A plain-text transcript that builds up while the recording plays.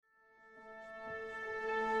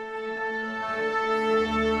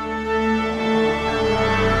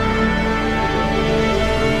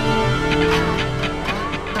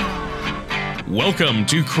Welcome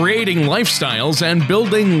to Creating Lifestyles and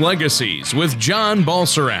Building Legacies with John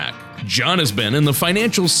Balserac. John has been in the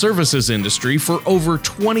financial services industry for over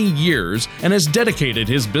 20 years and has dedicated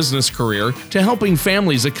his business career to helping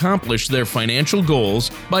families accomplish their financial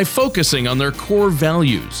goals by focusing on their core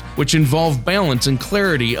values, which involve balance and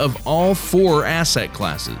clarity of all four asset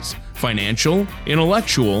classes: financial,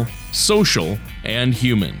 intellectual, social, and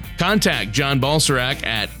human. Contact John Balserac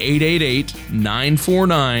at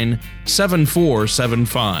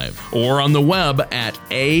 888-949-7475 or on the web at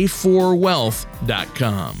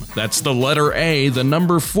a4wealth.com. That's the letter A, the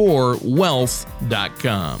number 4,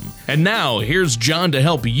 wealth.com. And now, here's John to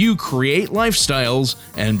help you create lifestyles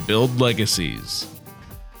and build legacies.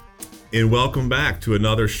 And welcome back to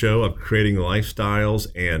another show of Creating Lifestyles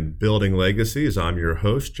and Building Legacies. I'm your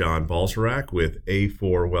host, John Balserac, with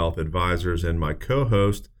A4 Wealth Advisors, and my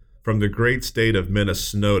co-host from the great state of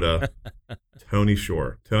Minnesota, Tony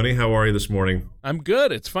Shore. Tony, how are you this morning? I'm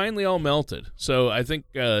good. It's finally all melted. So I think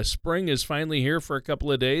spring is finally here for a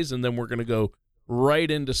couple of days, and then we're going to go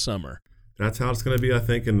right into summer. That's how it's going to be, I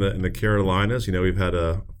think, in the Carolinas. You know, we've had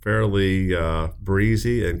a fairly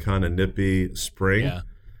breezy and kind of nippy spring. Yeah.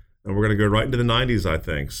 And we're going to go right into the 90s, I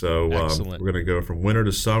think. So we're going to go from winter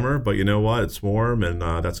to summer. But you know what? It's warm, and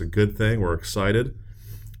that's a good thing. We're excited.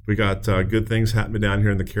 We got good things happening down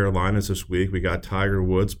here in the Carolinas this week. We got Tiger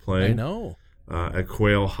Woods playing at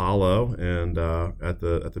Quail Hollow and at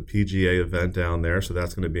the PGA event down there. So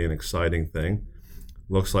that's going to be an exciting thing.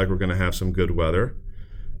 Looks like we're going to have some good weather.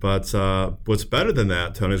 But what's better than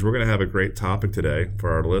that, Tony, is we're going to have a great topic today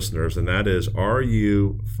for our listeners, and that is, are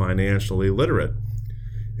you financially literate?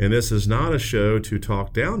 And this is not a show to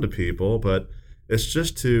talk down to people, but it's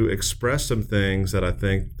just to express some things that I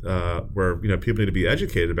think where people need to be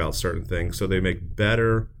educated about certain things so they make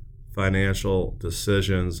better financial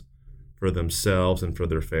decisions for themselves and for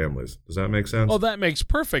their families. Does that make sense? Oh, that makes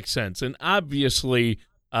perfect sense. And obviously,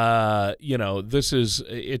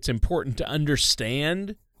 it's important to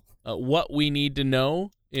understand what we need to know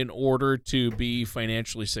in order to be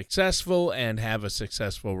financially successful and have a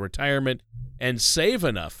successful retirement and save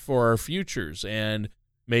enough for our futures, and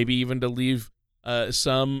maybe even to leave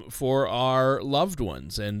some for our loved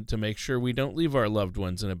ones, and to make sure we don't leave our loved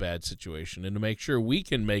ones in a bad situation, and to make sure we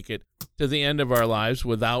can make it to the end of our lives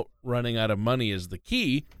without running out of money is the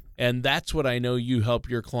key. And that's what I know you help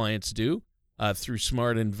your clients do through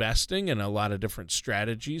smart investing and a lot of different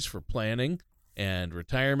strategies for planning and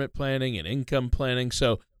retirement planning and income planning.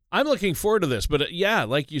 So I'm looking forward to this. But yeah,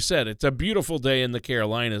 like you said, it's a beautiful day in the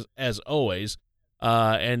Carolinas as always,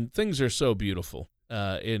 and things are so beautiful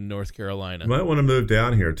in North Carolina. You might want to move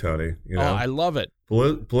down here, Tony. Oh, I love it.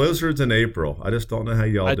 Blizzards in April. I just don't know how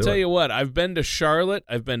y'all do it. I tell you what, I've been to Charlotte,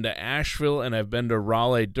 I've been to Asheville, and I've been to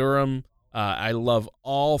Raleigh-Durham. I love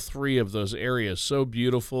all three of those areas. So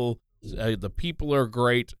beautiful. The people are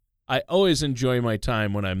great. I always enjoy my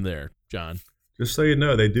time when I'm there, John. Just so you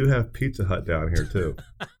know, they do have Pizza Hut down here, too.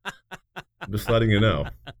 I'm just letting you know.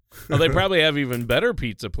 Well, they probably have even better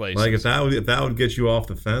pizza places. Like, if that would get you off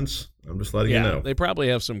the fence, I'm just letting you know. They probably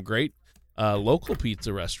have some great local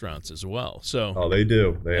pizza restaurants as well. So, oh, they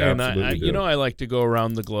do. They absolutely do. You know, I like to go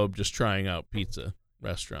around the globe just trying out pizza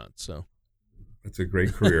restaurants. So, it's a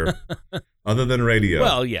great career. Other than radio.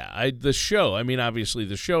 Well, yeah. The show I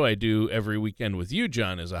do every weekend with you,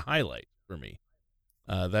 John, is a highlight for me.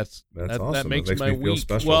 That's awesome. That makes my week. Feel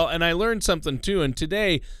special. Well, and I learned something too. And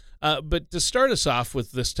today, but to start us off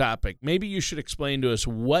with this topic, maybe you should explain to us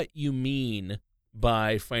what you mean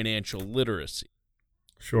by financial literacy.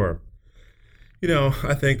 Sure.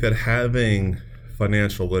 I think that having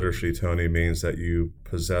financial literacy, Tony, means that you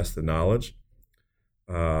possess the knowledge,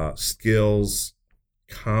 skills,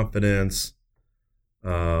 confidence,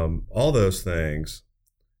 all those things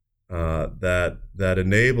that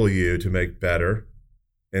enable you to make better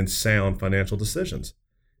and sound financial decisions.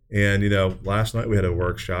 And, last night we had a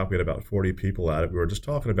workshop. We had about 40 people at it. We were just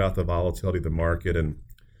talking about the volatility of the market and,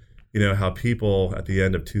 how people at the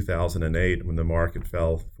end of 2008, when the market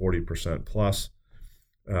fell 40% plus,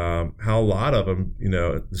 how a lot of them,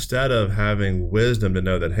 instead of having wisdom to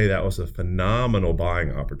know that, hey, that was a phenomenal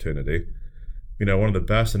buying opportunity, one of the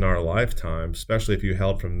best in our lifetime, especially if you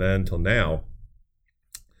held from then till now,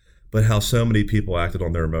 but how so many people acted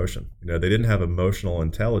on their emotion. They didn't have emotional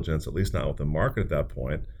intelligence, at least not with the market at that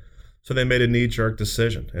point. So they made a knee-jerk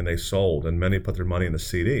decision, and they sold, and many put their money in the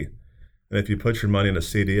CD. And if you put your money in a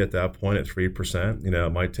CD at that point at 3%, it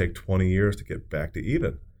might take 20 years to get back to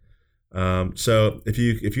even. So if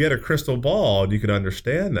you had a crystal ball and you could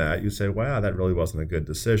understand that, you'd say, wow, that really wasn't a good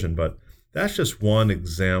decision. But that's just one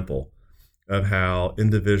example of how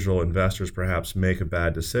individual investors perhaps make a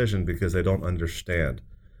bad decision because they don't understand.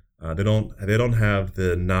 They don't have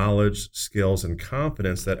the knowledge, skills, and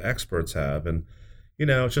confidence that experts have. And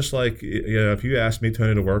it's just like if you asked me,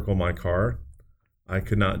 Tony, to work on my car, I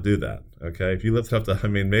could not do that. Okay, if you lift up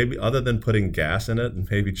maybe other than putting gas in it and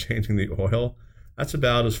maybe changing the oil, that's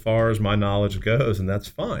about as far as my knowledge goes, and that's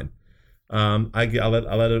fine. I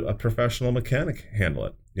let a professional mechanic handle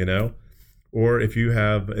it. Or if you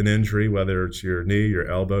have an injury, whether it's your knee, your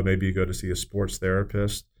elbow, maybe you go to see a sports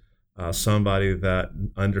therapist, somebody that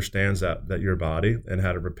understands that your body and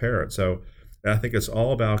how to repair it. So I think it's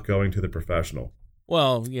all about going to the professional.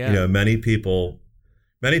 Well, yeah. Many people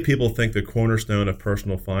think the cornerstone of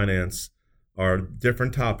personal finance are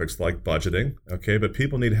different topics like budgeting, okay? But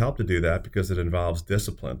people need help to do that because it involves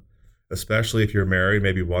discipline, especially if you're married.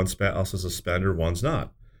 Maybe one spouse is a spender, one's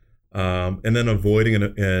not. And then avoiding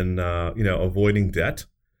debt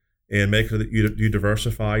and make sure that you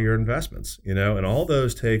diversify your investments, and all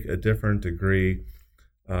those take a different degree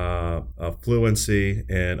of fluency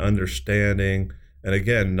and understanding, and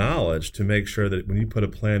again, knowledge to make sure that when you put a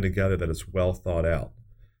plan together that it's well thought out.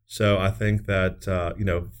 So I think that,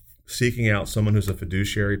 seeking out someone who's a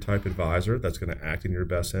fiduciary type advisor that's going to act in your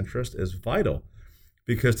best interest is vital,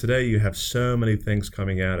 because today you have so many things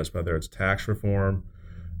coming at us, whether it's tax reform,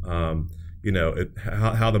 how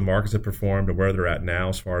the markets have performed and where they're at now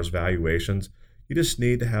as far as valuations. You just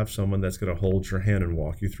need to have someone that's going to hold your hand and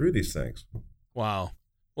walk you through these things. Wow.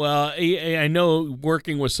 Well, I know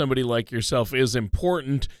working with somebody like yourself is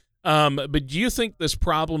important, but do you think this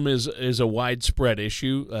problem is a widespread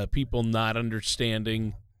issue, people not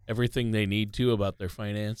understanding everything they need to about their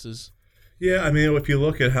finances? Yeah, if you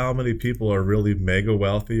look at how many people are really mega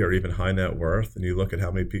wealthy or even high net worth, and you look at how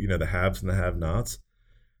many people, the haves and the have-nots,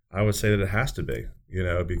 I would say that it has to be,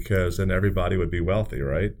 because then everybody would be wealthy,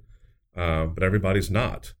 right? But everybody's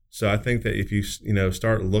not. So I think that if you,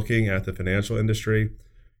 start looking at the financial industry,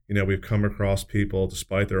 we've come across people,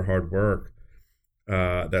 despite their hard work,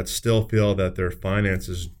 that still feel that their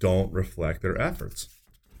finances don't reflect their efforts.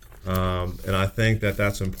 And I think that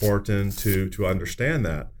that's important to understand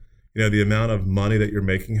that. The amount of money that you're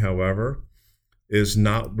making, however, is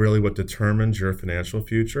not really what determines your financial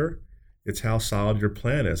future. It's how solid your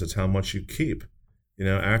plan is. It's how much you keep.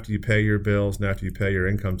 After you pay your bills and after you pay your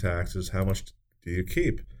income taxes, how much do you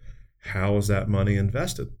keep? How is that money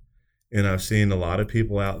invested? And I've seen a lot of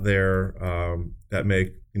people out there that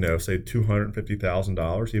make, say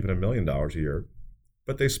 $250,000, even $1 million a year,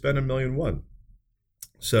 but they spend $1.1 million.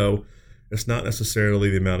 So it's not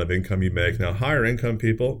necessarily the amount of income you make. Now, higher income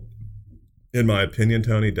people, in my opinion,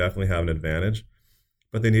 Tony, definitely have an advantage,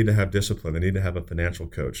 but they need to have discipline. They need to have a financial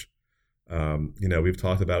coach. We've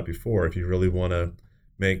talked about it before. If you really want to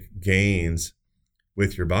make gains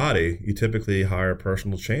with your body, you typically hire a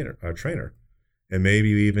personal trainer, and maybe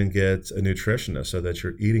you even get a nutritionist so that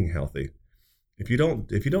you're eating healthy. If you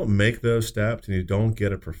don't make those steps and you don't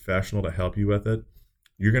get a professional to help you with it,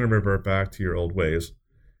 you're going to revert back to your old ways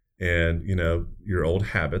and your old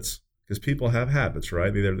habits, because people have habits,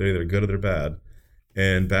 right? They're either good or they're bad,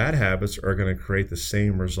 and bad habits are going to create the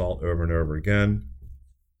same result over and over again.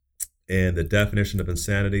 And the definition of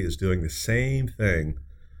insanity is doing the same thing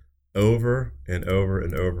over and over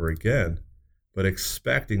and over again, but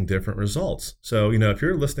expecting different results. So, if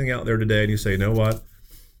you're listening out there today and you say, what,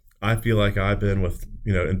 I feel like I've been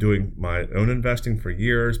and doing my own investing for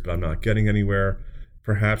years, but I'm not getting anywhere.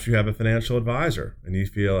 Perhaps you have a financial advisor and you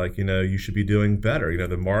feel like, you should be doing better.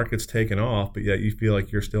 The market's taken off, but yet you feel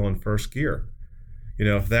like you're still in first gear.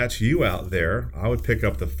 If that's you out there, I would pick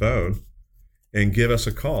up the phone and give us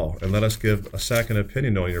a call and let us give a second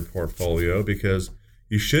opinion on your portfolio, because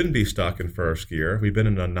you shouldn't be stuck in first gear. We've been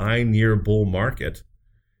in a 9-year bull market,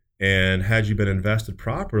 and had you been invested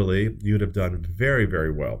properly, you would have done very,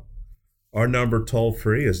 very well. Our number toll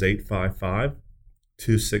free is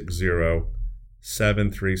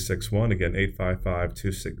 855-260-7361. Again,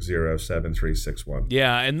 855-260-7361.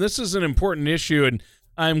 Yeah, and this is an important issue, and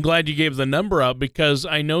I'm glad you gave the number out, because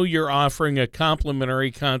I know you're offering a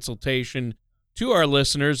complimentary consultation to our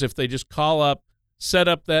listeners if they just call up, set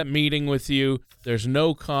up that meeting with you. There's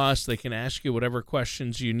no cost. They can ask you whatever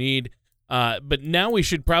questions you need. But now we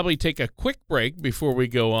should probably take a quick break before we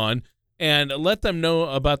go on and let them know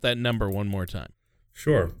about that number one more time.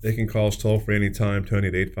 Sure. They can call us toll-free anytime, Tony,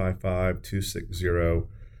 at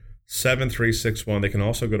 855-260-7361. They can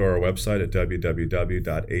also go to our website at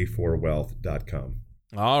www.a4wealth.com.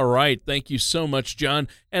 All right. Thank you so much, John.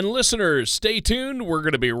 And listeners, stay tuned. We're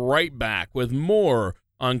going to be right back with more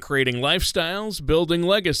on creating lifestyles, building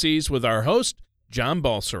legacies with our host, John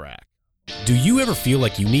Balserac. Do you ever feel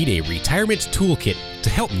like you need a retirement toolkit to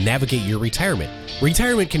help navigate your retirement?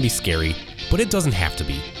 Retirement can be scary, but it doesn't have to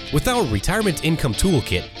be. With our Retirement Income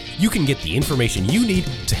Toolkit, you can get the information you need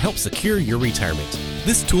to help secure your retirement.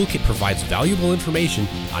 This toolkit provides valuable information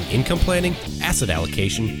on income planning, asset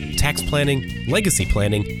allocation, tax planning, legacy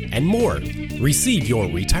planning, and more. Receive your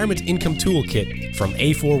Retirement Income Toolkit from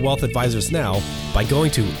A4 Wealth Advisors now by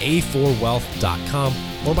going to a4wealth.com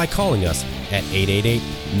or by calling us at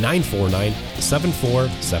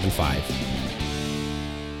 888-949-7475.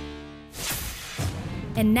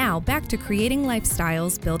 And now back to Creating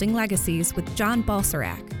Lifestyles, Building Legacies with John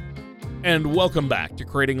Balserac. And welcome back to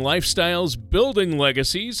Creating Lifestyles, Building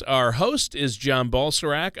Legacies. Our host is John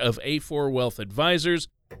Balserac of A4 Wealth Advisors,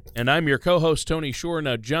 and I'm your co-host, Tony Shore.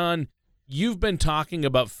 Now, John, you've been talking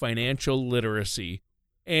about financial literacy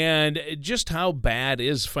and just how bad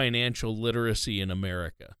is financial literacy in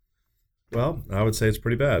America? Well, I would say it's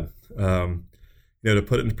pretty bad. To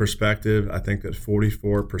put it in perspective, I think that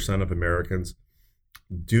 44% of Americans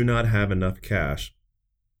do not have enough cash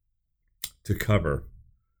to cover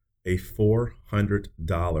a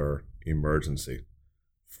 $400 emergency.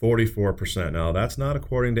 44%. Now, that's not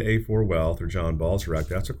according to A4 Wealth or John Balserac.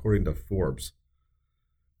 That's according to Forbes.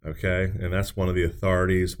 Okay? And that's one of the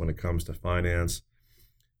authorities when it comes to finance.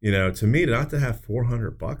 To me, not to have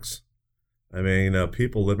 $400, I mean,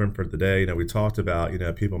 people living for the day, we talked about,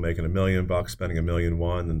 people making $1 million, spending $1.1 million.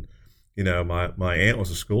 And, my aunt was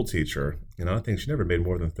a school teacher, I think she never made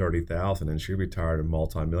more than $30,000, and she retired a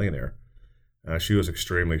multimillionaire. She was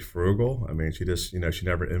extremely frugal. I mean, she just, she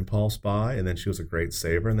never impulse buy, and then she was a great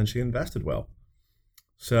saver, and then she invested well.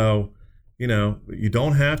 So, you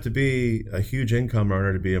don't have to be a huge income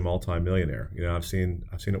earner to be a multimillionaire. I've seen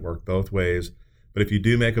it work both ways. But if you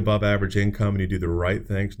do make above average income and you do the right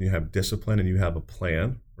things and you have discipline and you have a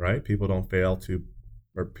plan, right? People don't plan to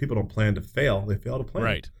fail, they fail to plan.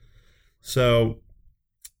 Right. So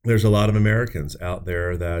there's a lot of Americans out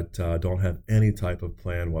there that don't have any type of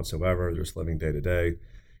plan whatsoever. They're just living day to day.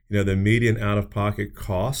 The median out-of-pocket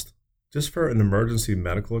cost just for an emergency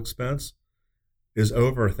medical expense is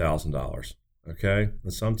over $1,000. Okay,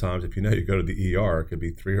 and sometimes if you go to the ER, it could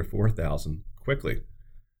be $3,000 or $4,000 quickly.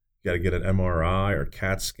 You got to get an MRI or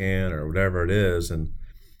CAT scan or whatever it is, and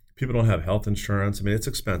people don't have health insurance. I mean, it's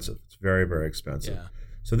expensive. It's very, very expensive. Yeah.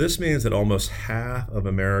 So this means that almost half of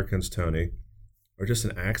Americans, Tony, are just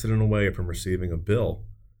an accident away from receiving a bill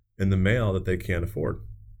in the mail that they can't afford.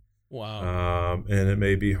 Wow. And it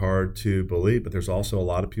may be hard to believe, but there's also a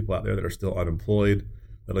lot of people out there that are still unemployed,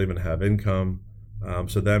 that don't even have income.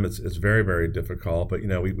 So them, it's very, very difficult. But,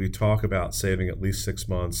 we talk about saving at least 6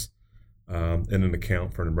 months in an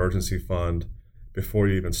account for an emergency fund before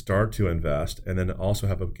you even start to invest, and then also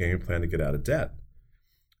have a game plan to get out of debt.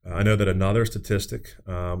 I know that another statistic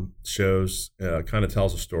shows, kind of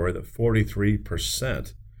tells a story that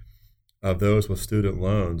 43% of those with student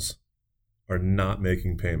loans are not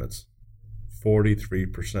making payments.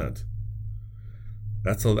 43%.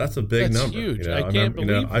 That's a big number. Huge. I can't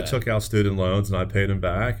believe that. I took out student loans and I paid them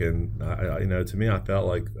back, and to me, I felt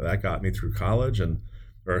like that got me through college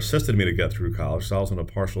or assisted me to get through college. So I was on a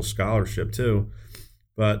partial scholarship too.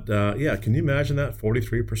 But can you imagine that?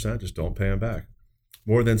 43% just don't pay them back.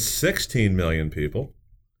 More than 16 million people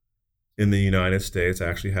in the United States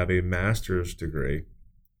actually have a master's degree,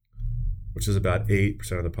 which is about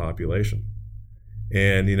 8% of the population.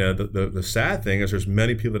 And, the sad thing is there's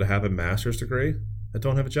many people that have a master's degree that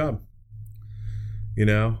don't have a job.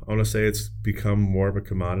 I want to say it's become more of a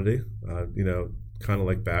commodity, kind of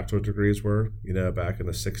like bachelor degrees were, back in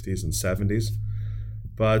the 60s and 70s.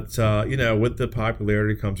 But, with the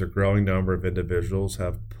popularity comes a growing number of individuals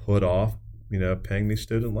have put off, paying these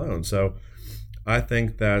student loans. So I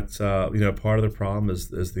think that, part of the problem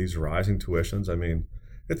is these rising tuitions. I mean,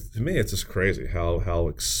 to me, it's just crazy how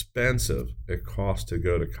expensive it costs to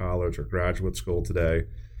go to college or graduate school today.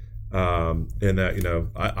 And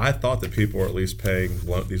that, I thought that people were at least paying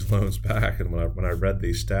these loans back. And when I read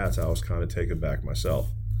these stats, I was kind of taken back myself.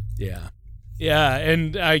 Yeah. Yeah.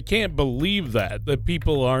 And I can't believe that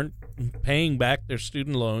people aren't paying back their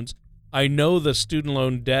student loans. I know the student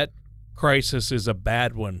loan debt crisis is a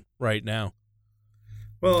bad one right now.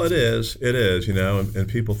 Well, it is, and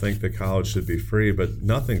people think that college should be free, but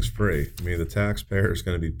nothing's free. I mean, the taxpayer is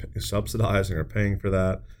going to be subsidizing or paying for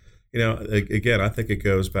that. Again, I think it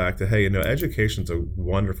goes back to, hey, education's a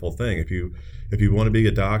wonderful thing. If you want to be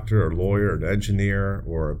a doctor or lawyer or an engineer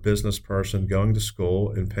or a business person, going to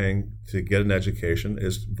school and paying to get an education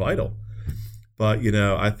is vital. But,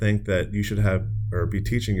 I think that you should have or be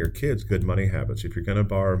teaching your kids good money habits. If you're going to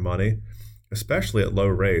borrow money, especially at low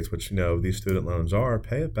rates, which, these student loans are,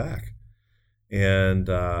 pay it back. and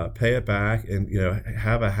pay it back, and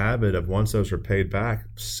have a habit of, once those are paid back,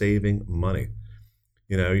 saving money.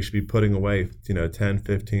 You should be putting away 10,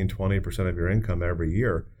 15, 20% of your income every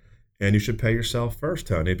year, and you should pay yourself first,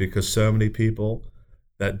 Tony, because so many people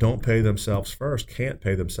that don't pay themselves first can't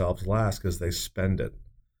pay themselves last because they spend it.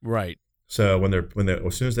 Right. So when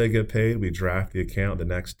as soon as they get paid, we draft the account the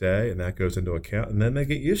next day, and that goes into account, and then they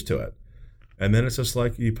get used to it. And then it's just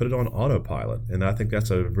like you put it on autopilot. And I think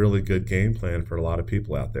that's a really good game plan for a lot of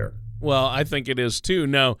people out there. Well, I think it is too.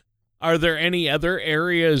 Now, are there any other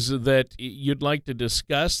areas that you'd like to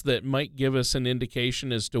discuss that might give us an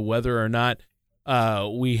indication as to whether or not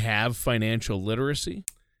we have financial literacy?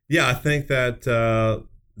 Yeah, I think that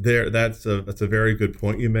that's a very good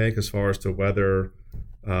point you make as far as to whether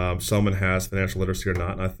someone has financial literacy or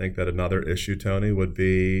not. And I think that another issue, Tony, would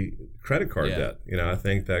be credit card debt. I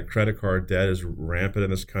think that credit card debt is rampant in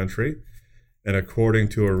this country. And according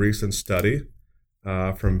to a recent study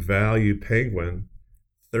from Value Penguin,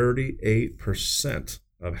 38%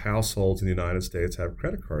 of households in the United States have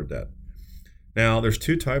credit card debt. Now, there's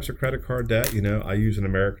two types of credit card debt. I use an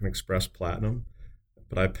American Express Platinum,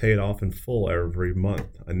 but I pay it off in full every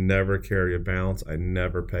month. I never carry a balance. I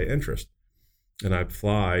never pay interest. And I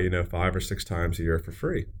fly, 5 or 6 times a year for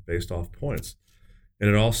free based off points. And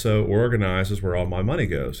it also organizes where all my money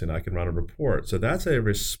goes, and I can run a report. So that's a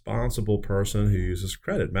responsible person who uses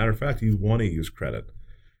credit. Matter of fact, you want to use credit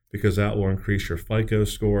because that will increase your FICO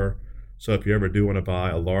score. So if you ever do want to buy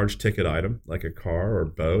a large ticket item like a car or a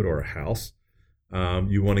boat or a house,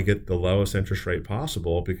 you want to get the lowest interest rate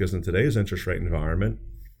possible, because in today's interest rate environment,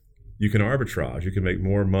 you can arbitrage. You can make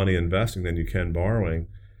more money investing than you can borrowing.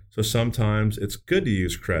 So sometimes it's good to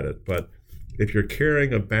use credit, but if you're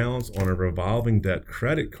carrying a balance on a revolving debt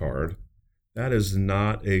credit card, that is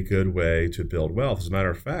not a good way to build wealth. As a matter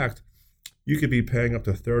of fact, you could be paying up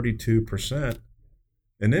to 32%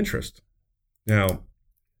 in interest. Now,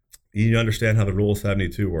 you understand how the rule of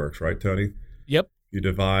 72 works, right, Tony? Yep. You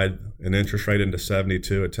divide an interest rate into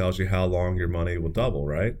 72, it tells you how long your money will double,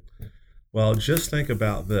 right? Well, just think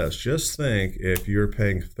about this. Just think if you're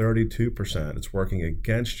paying 32%, it's working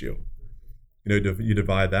against you. You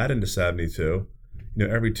divide that into 72,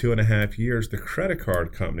 every 2.5 years, the credit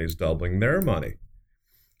card company is doubling their money,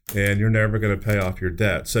 and you're never going to pay off your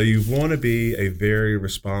debt. So you want to be a very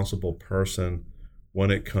responsible person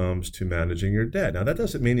when it comes to managing your debt. Now, that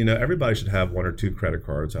doesn't mean, everybody should have 1 or 2 credit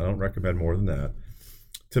cards. I don't recommend more than that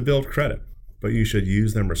to build credit, but you should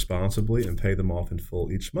use them responsibly and pay them off in full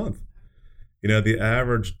each month. The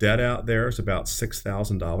average debt out there is about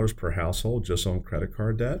 $6,000 per household just on credit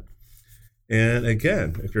card debt. And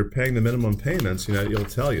again, if you're paying the minimum payments, it'll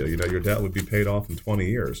tell you, your debt would be paid off in 20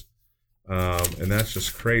 years. And that's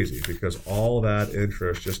just crazy because all that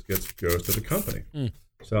interest just goes to the company.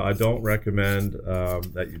 So I don't recommend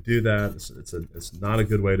that you do that. It's not a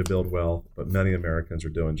good way to build wealth, but many Americans are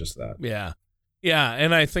doing just that. Yeah. Yeah,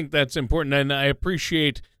 and I think that's important. And I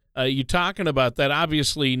appreciate you talking about that.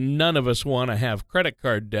 Obviously, none of us want to have credit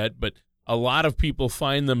card debt, but a lot of people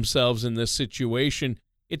find themselves in this situation.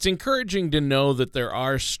 It's encouraging to know that there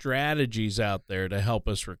are strategies out there to help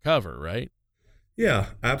us recover, right? Yeah,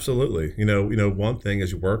 absolutely. One thing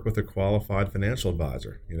is you work with a qualified financial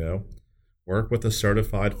advisor, work with a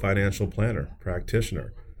certified financial planner,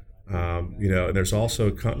 practitioner. And there's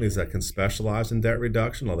also companies that can specialize in debt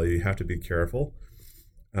reduction, although you have to be careful.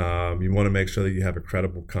 You want to make sure that you have a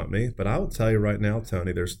credible company. But I will tell you right now,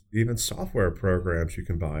 Tony, there's even software programs you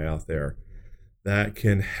can buy out there that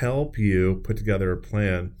can help you put together a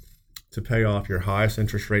plan to pay off your highest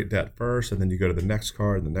interest rate debt first, and then you go to the next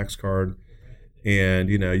card and the next card, and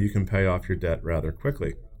you can pay off your debt rather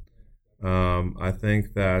quickly. I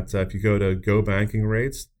think that if you go to Go Banking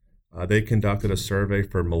Rates, they conducted a survey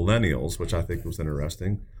for millennials, which I think was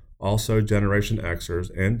interesting, also Generation Xers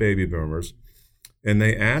and baby boomers, and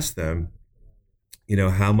they asked them,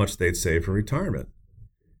 how much they'd save for retirement.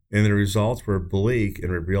 And the results were bleak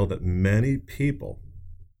and revealed that many people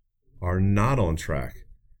are not on track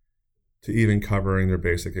to even covering their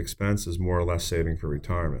basic expenses, more or less saving for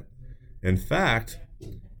retirement. In fact,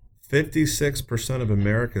 56% of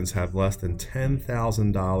Americans have less than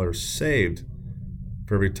 $10,000 saved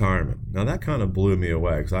for retirement. Now, that kind of blew me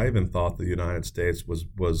away because I even thought the United States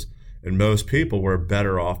was and most people were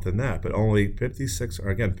better off than that. But only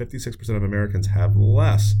 56% of Americans have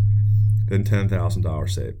less than $10,000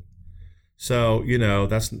 saved. So,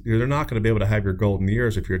 they're not going to be able to have your golden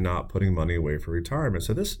years if you're not putting money away for retirement.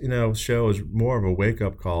 So this, show is more of a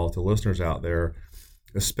wake-up call to listeners out there,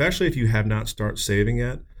 especially if you have not started saving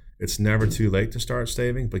yet. It's never too late to start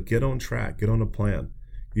saving, but get on track, get on a plan.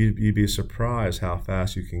 you'd be surprised how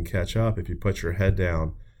fast you can catch up if you put your head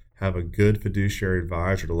down, have a good fiduciary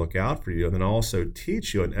advisor to look out for you, and then also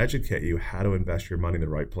teach you and educate you how to invest your money in the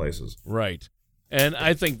right places. Right. And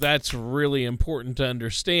I think that's really important to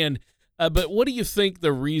understand. But what do you think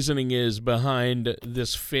the reasoning is behind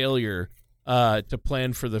this failure to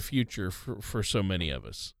plan for the future for so many of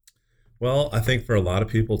us? Well, I think for a lot of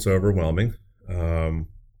people, it's overwhelming. That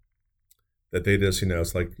they just,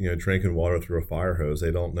 it's like, drinking water through a fire hose.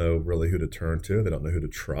 They don't know really who to turn to. They don't know who to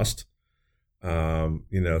trust.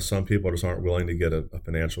 Some people just aren't willing to get a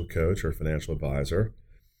financial coach or a financial advisor.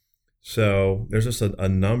 So there's just a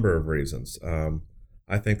number of reasons.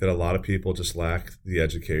 I think that a lot of people just lack the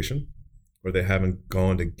education, or they haven't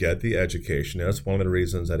gone to get the education. That's one of the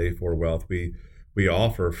reasons at A4 Wealth we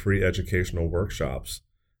offer free educational workshops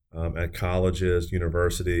at colleges,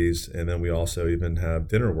 universities, and then we also even have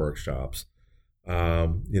dinner workshops,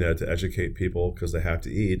 to educate people because they have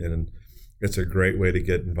to eat. And it's a great way to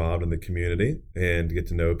get involved in the community and to get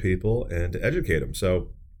to know people and to educate them. So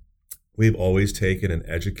we've always taken an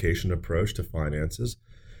education approach to finances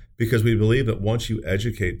because we believe that once you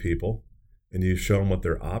educate people and you show them what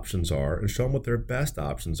their options are and show them what their best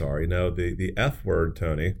options are, the F word,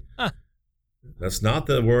 Tony, that's not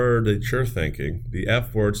the word that you're thinking. The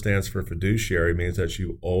F word stands for fiduciary, means that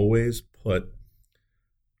you always put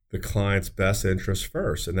the client's best interest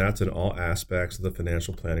first, and that's in all aspects of the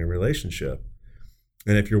financial planning relationship.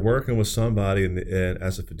 And if you're working with somebody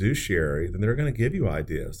as a fiduciary, then they're going to give you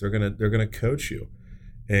ideas. They're going to coach you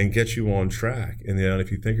and get you on track. And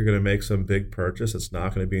if you think you're going to make some big purchase that's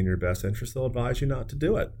not going to be in your best interest, they'll advise you not to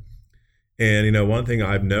do it. And one thing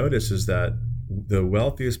I've noticed is that the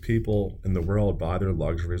wealthiest people in the world buy their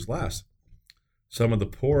luxuries last. Some of the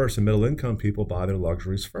poorest and middle income people buy their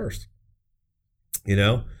luxuries first. You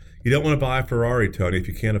don't want to buy a Ferrari, Tony, if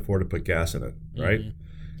you can't afford to put gas in it, right?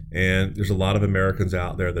 Mm-hmm. And there's a lot of Americans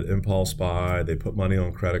out there that impulse buy. They put money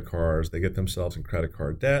on credit cards. They get themselves in credit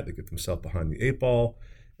card debt. They get themselves behind the eight ball.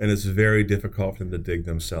 And it's very difficult for them to dig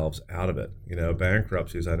themselves out of it.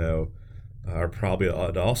 Bankruptcies, I know, are probably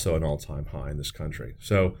also an all-time high in this country.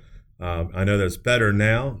 So I know that it's better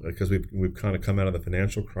now because we've kind of come out of the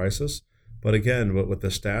financial crisis. But again, with the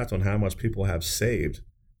stats on how much people have saved,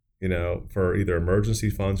 for either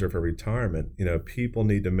emergency funds or for retirement, people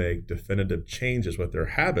need to make definitive changes with their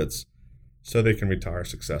habits so they can retire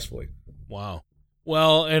successfully. Wow.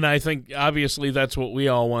 Well, and I think obviously that's what we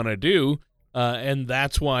all want to do, and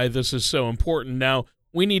that's why this is so important. Now,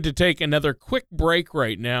 we need to take another quick break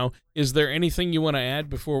right now. Is there anything you want to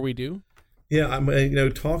add before we do? Yeah, I'm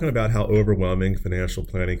talking about how overwhelming financial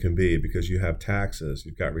planning can be because you have taxes,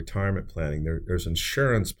 you've got retirement planning, there's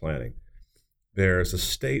insurance planning. There's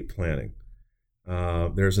estate planning,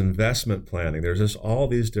 there's investment planning, there's just all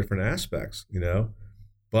these different aspects,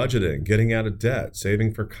 budgeting, getting out of debt,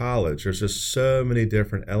 saving for college. There's just so many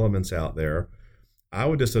different elements out there. I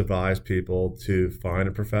would just advise people to find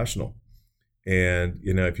a professional. And,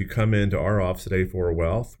 if you come into our office at A4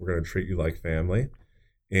 Wealth, we're going to treat you like family,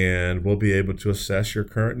 and we'll be able to assess your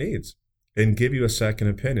current needs and give you a second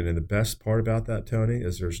opinion. And the best part about that, Tony,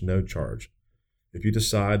 is there's no charge. If you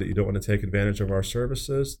decide that you don't want to take advantage of our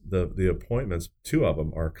services, the appointments, 2 of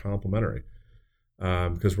them, are complimentary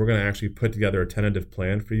because we're going to actually put together a tentative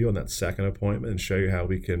plan for you on that second appointment and show you how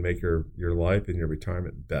we can make your life and your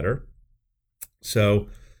retirement better. So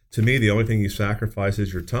to me, the only thing you sacrifice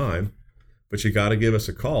is your time, but you got to give us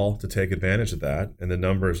a call to take advantage of that. And the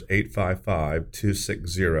number is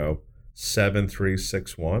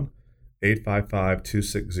 855-260-7361.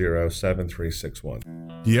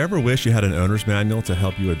 855-260-7361. Do you ever wish you had an owner's manual to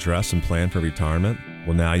help you address and plan for retirement?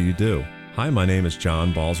 Well, now you do. Hi, my name is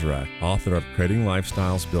John Balzarak, author of Creating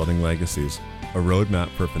Lifestyles, Building Legacies, a roadmap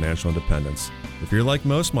for financial independence. If you're like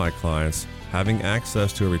most of my clients, having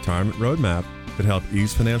access to a retirement roadmap could help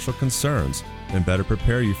ease financial concerns and better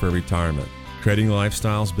prepare you for retirement. Creating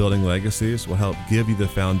Lifestyles, Building Legacies will help give you the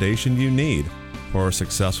foundation you need for a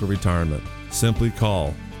successful retirement. Simply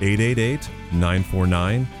call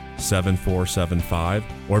 888-949-7475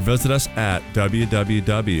 or visit us at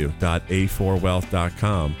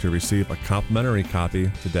www.a4wealth.com to receive a complimentary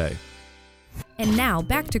copy today. And now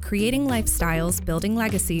back to Creating Lifestyles, Building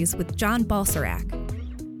Legacies with John Balzarak.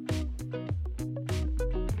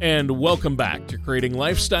 And welcome back to Creating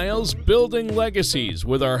Lifestyles, Building Legacies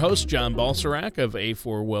with our host, John Balzarak of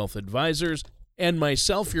A4 Wealth Advisors, and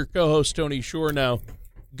myself, your co-host, Tony Shore. Now,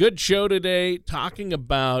 good show today talking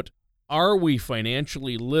about, are we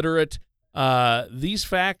financially literate? These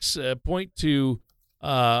facts point to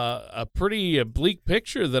a pretty bleak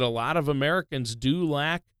picture that a lot of Americans do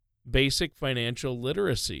lack basic financial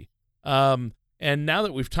literacy. And And now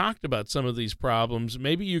that we've talked about some of these problems,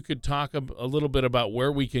 maybe you could talk a little bit about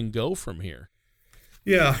where we can go from here.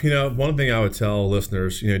 Yeah, one thing I would tell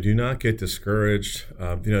listeners, do not get discouraged.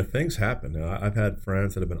 Things happen. I've had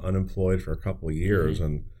friends that have been unemployed for a couple of years,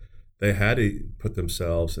 and they had to put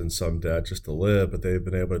themselves in some debt just to live, but they've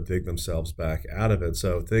been able to dig themselves back out of it.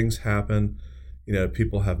 So things happen.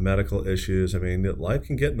 People have medical issues. Life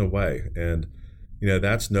can get in the way, and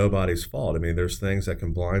that's nobody's fault. There's things that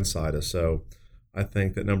can blindside us. So I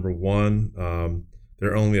think that number one,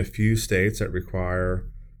 there are only a few states that require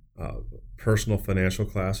personal financial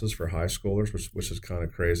classes for high schoolers, which is kind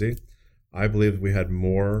of crazy. I believe if we had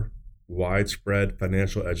more widespread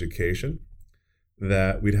financial education,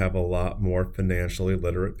 that we'd have a lot more financially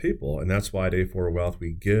literate people. And that's why at A4 Wealth,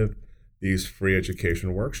 we give these free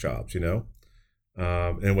education workshops, and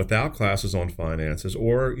without classes on finances,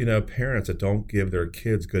 or, parents that don't give their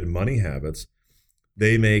kids good money habits,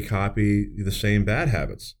 they may copy the same bad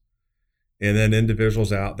habits. And then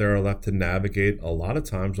individuals out there are left to navigate a lot of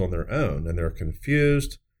times on their own, and they're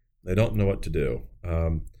confused. They don't know what to do.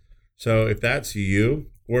 So if that's you,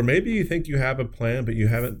 or maybe you think you have a plan, but you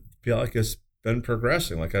haven't feel like it's been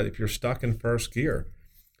progressing, like if you're stuck in first gear,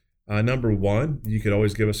 number one, you could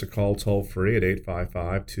always give us a call toll free at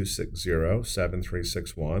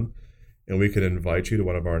 855-260-7361, and we could invite you to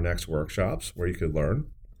one of our next workshops where you could learn,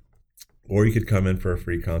 or you could come in for a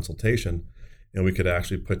free consultation, and we could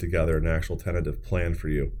actually put together an actual tentative plan for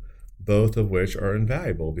you, both of which are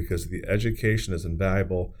invaluable because the education is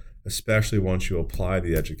invaluable, especially once you apply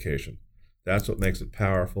the education. That's what makes it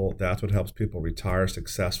powerful. That's what helps people retire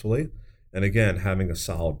successfully. And again, having a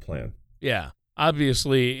solid plan. Yeah,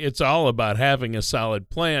 obviously, it's all about having a solid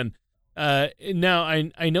plan. Now,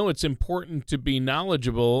 I know it's important to be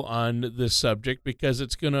knowledgeable on this subject because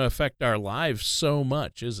it's going to affect our lives so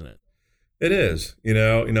much, isn't it? It is.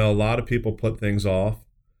 A lot of people put things off.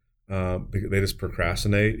 They just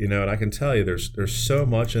procrastinate, and I can tell you there's so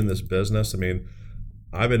much in this business.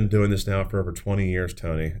 I've been doing this now for over 20 years,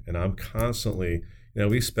 Tony, and I'm constantly,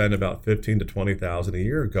 we spend about $15,000 to $20,000 a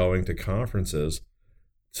year going to conferences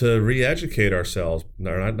to re-educate ourselves,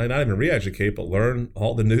 not even re-educate, but learn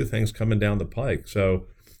all the new things coming down the pike. So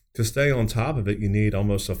to stay on top of it, you need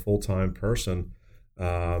almost a full-time person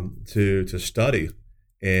to study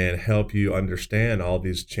and help you understand all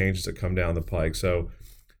these changes that come down the pike. So,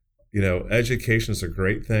 education is a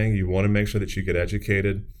great thing. You want to make sure that you get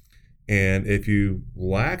educated. And if you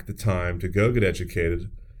lack the time to go get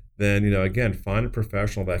educated, then, again, find a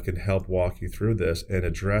professional that can help walk you through this and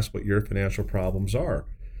address what your financial problems are.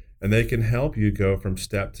 And they can help you go from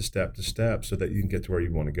step to step to step so that you can get to where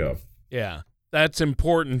you want to go. Yeah, that's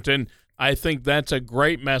important. And I think that's a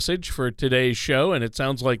great message for today's show. And it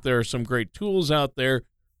sounds like there are some great tools out there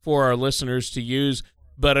for our listeners to use.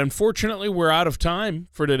 But unfortunately, we're out of time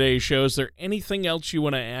for today's show. Is there anything else you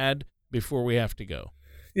want to add before we have to go?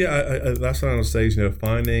 Yeah, that's what I want to say is,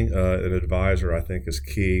 finding an advisor, I think, is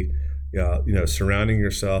key. Surrounding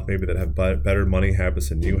yourself maybe that have better money habits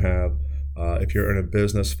than you have. If you're in a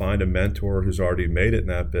business, find a mentor who's already made it in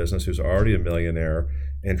that business, who's already a millionaire,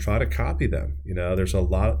 and try to copy them. There's a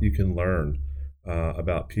lot you can learn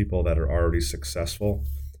about people that are already successful.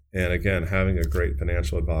 And again, having a great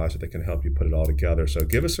financial advisor that can help you put it all together. So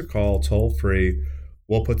give us a call, toll free.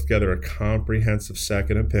 We'll put together a comprehensive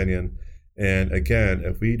second opinion. And again,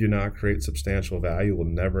 if we do not create substantial value, we'll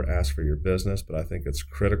never ask for your business. But I think it's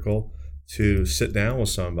critical to sit down with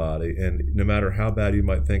somebody. And no matter how bad you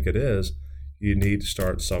might think it is, you need to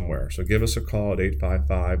start somewhere. So give us a call at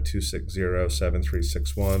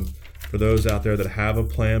 855-260-7361. For those out there that have a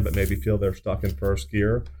plan but maybe feel they're stuck in first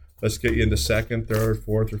gear, let's get you into second, third,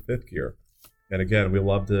 fourth, or fifth gear. And again, we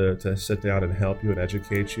love to sit down and help you and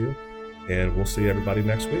educate you. And we'll see everybody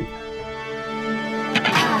next week.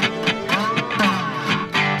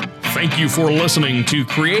 Thank you for listening to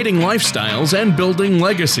Creating Lifestyles and Building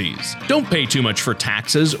Legacies. Don't pay too much for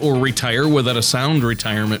taxes or retire without a sound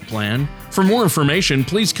retirement plan. For more information,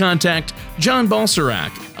 please contact John Balserac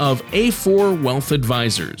of A4 Wealth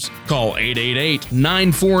Advisors. Call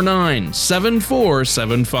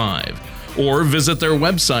 888-949-7475 or visit their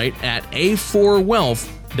website at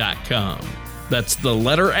a4wealth.com. That's the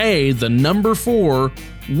letter A, the number 4,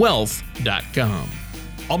 wealth.com.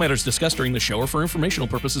 All matters discussed during the show are for informational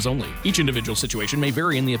purposes only. Each individual situation may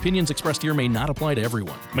vary, and the opinions expressed here may not apply to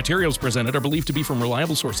everyone. Materials presented are believed to be from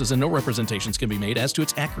reliable sources, and no representations can be made as to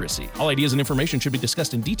its accuracy. All ideas and information should be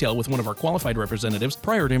discussed in detail with one of our qualified representatives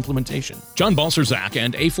prior to implementation. John Balserac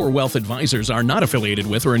and A4 Wealth Advisors are not affiliated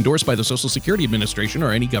with or endorsed by the Social Security Administration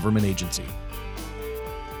or any government agency.